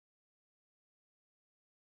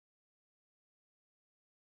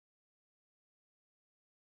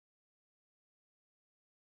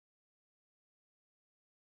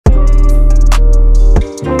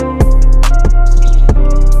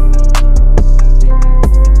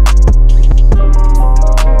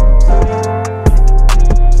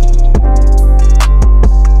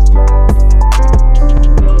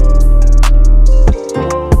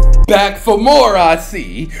back for more, I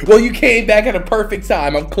see. Well, you came back at a perfect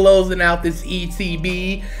time. I'm closing out this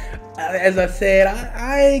ETB. As I said,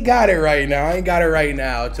 I ain't got it right now. I ain't got it right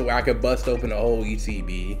now to where I could bust open a whole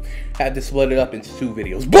ETB. Had to split it up into 2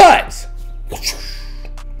 videos. But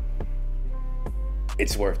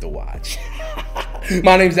it's worth the watch.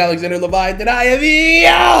 My name's Alexander Leviathan, and I am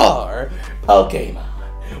your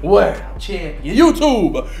Pokemon World Champion,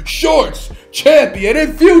 YouTube Shorts Champion,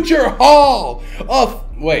 and future Hall of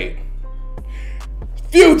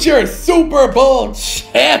future Super Bowl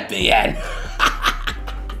Champion.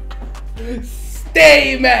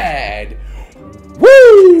 Stay mad.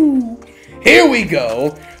 Woo! Here we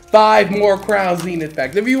go. 5 more Crown Zenith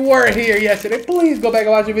packs. If you weren't here yesterday, please go back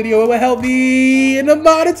and watch the video. It will help me in the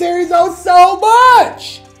monetary zone so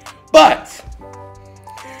much. But,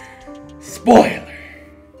 spoiler,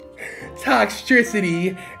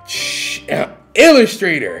 Toxtricity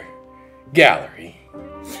Illustrator Gallery.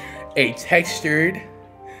 A textured,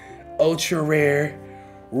 ultra rare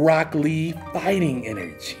Rock Lee Fighting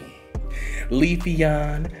Energy.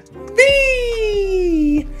 Leafeon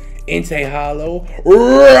V. Entei Hollow,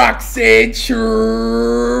 Roxanne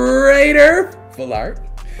Trader, full art,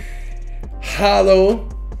 Hollow,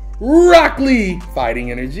 Rock Lee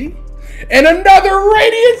Fighting Energy, and another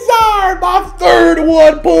Radiant Zard, my 3rd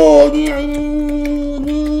one pulled.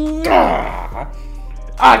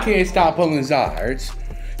 I can't stop pulling Zards.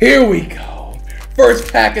 Here we go.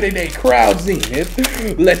 First pack of the day, Crown Zenith.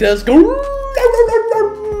 Let us go.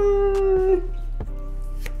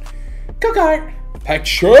 Go kart. Pack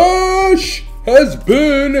trash has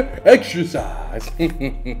been exercised.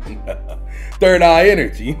 3rd eye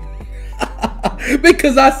energy.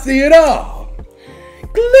 Because I see it all.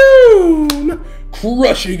 Gloom.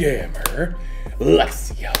 Crushing Hammer.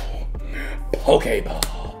 Lexio.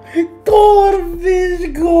 Pokeball.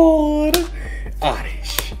 Corvxnite. Gold.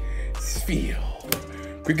 Oddish. Sphere.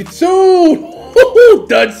 Cricketsoon.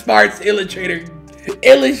 Dunsparce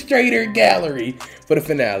Illustrator Gallery. For the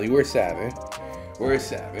finale, we're 7. Where's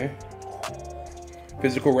 7?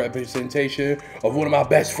 Physical representation of one of my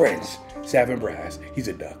best friends, Savin Brass. He's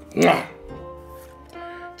a duck. Mwah.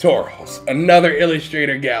 Tauros, another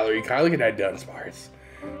Illustrator Gallery. Kind of look at that Dunsparce.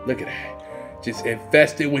 Look at that. Just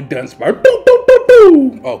infested with Dunsparce. Boom, boom, boom,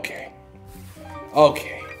 boom. Okay.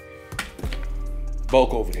 Okay.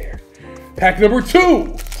 Bulk over there. Pack number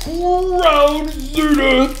 2. Crown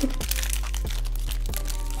Zenith.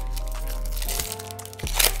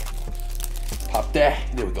 Pop that.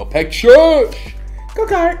 There we go. Pack trash. Go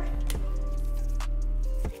kart.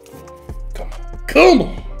 Come on. Come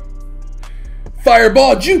on.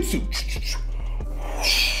 Fireball Jutsu.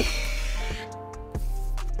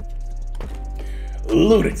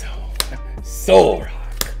 Luditone.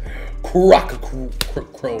 Solrock. Crow.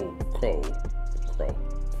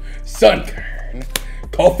 Sunkern.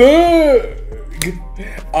 Koffing.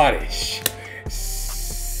 Oddish.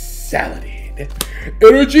 Saladin.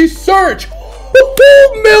 Energy Search.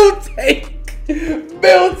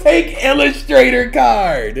 Miltank Illustrator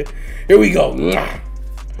card. Here we go.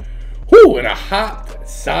 Whoo, and a hot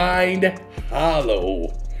signed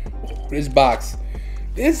hollow. This box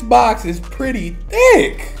is pretty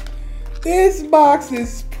thick. This box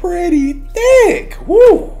is pretty thick.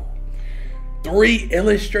 Woo. 3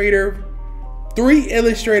 Illustrator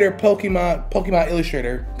Pokemon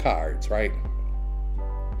Illustrator cards, right?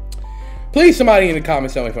 Please, somebody in the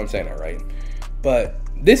comments tell me if I'm saying that right. But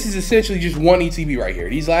this is essentially just 1 ETB right here.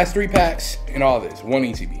 These last 3 packs and all this, 1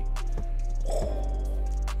 ETB.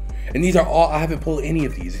 And these are all, I haven't pulled any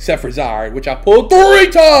of these except for Zard, which I pulled 3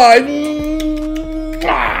 times.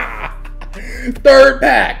 3rd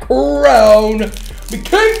pack, Crown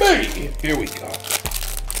BKB. Here we go.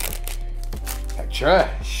 Pack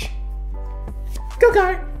trash. Go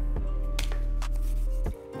kart.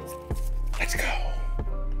 Let's go.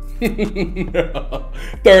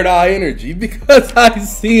 3rd eye energy because I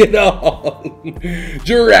see it all.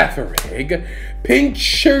 Girafarig,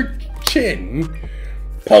 Pincurchin,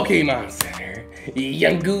 Pokemon Center,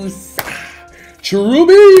 Yangoose,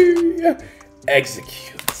 Cherubi,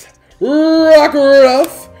 Execute,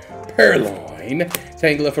 Rockruff, Purloin,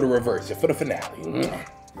 Tangela for the reverse, for the finale.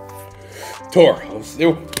 Tauros.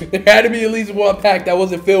 There had to be at least 1 pack that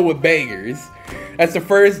wasn't filled with bangers. That's the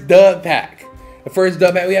first dub pack. The first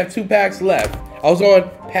dub pack, we have 2 packs left. I was on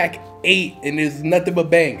pack 8 and there's nothing but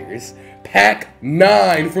bangers. Pack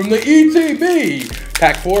 9 from the ETB.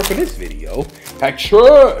 Pack 4 for this video. Pack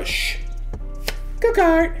trash. Go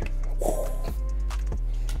kart.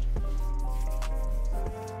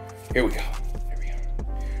 Here we go.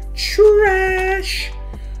 Trash.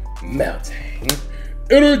 Melting.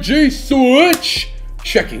 Energy Switch.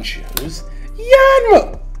 Trekking Shoes,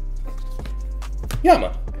 Yama,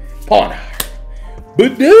 Pawnar,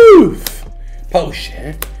 Bidoof,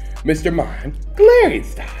 Potion, Mr. Mime, Galarian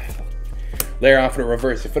Style. Layer on for the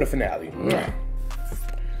reverse for the finale.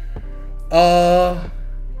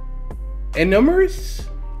 Enormous?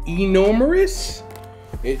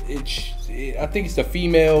 I think it's the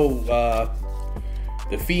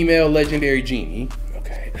female legendary genie.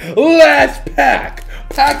 Okay. Last pack!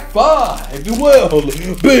 Pack 5! Well,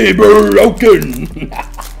 be broken!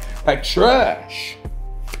 Pack trash!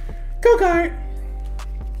 Go kart!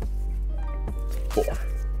 4.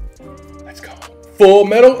 Let's go. Full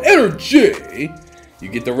Metal Energy! You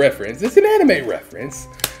get the reference. It's an anime reference.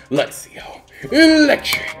 Lexio.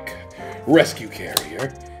 Electric. Rescue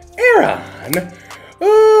Carrier. Aeron.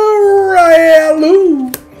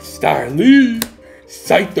 Ryalu. Starly.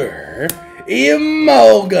 Scyther.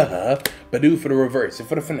 Emolga. Bidoof for the reverse and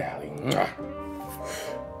for the finale.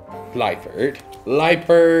 Liepard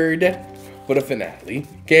for the finale.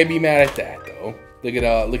 Can't be mad at that though. Look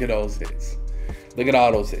at those hits. Look at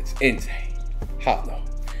all those hits. Insane. Hollow.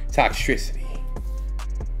 Toxtricity.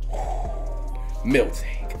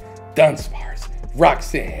 Miltank. Dunsparce.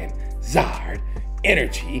 Roxanne. Zard.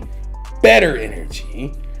 Energy. Better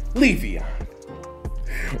Energy. Leafeon.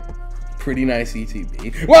 Pretty nice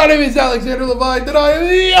ETB. My name is Alexander Levine, and I am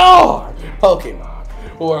your Pokemon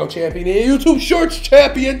World Champion and YouTube Shorts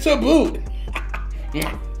Champion to boot.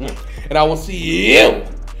 And I will see you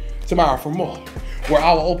tomorrow for more, where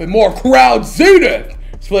I will open more Crowd Zenith,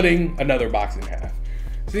 splitting another box in half.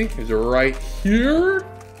 See, is it right here?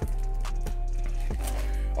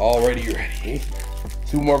 Already ready.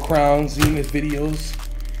 2 more Crown Zenith videos.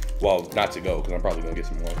 Well, not to go, because I'm probably going to get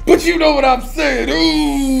some more. But you know what I'm saying.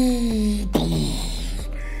 Ooh.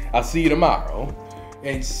 I'll see you tomorrow.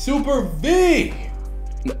 And Super V.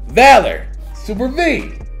 Valor. Super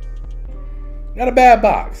V. Not a bad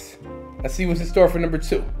box. Let's see what's in store for number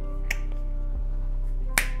 2.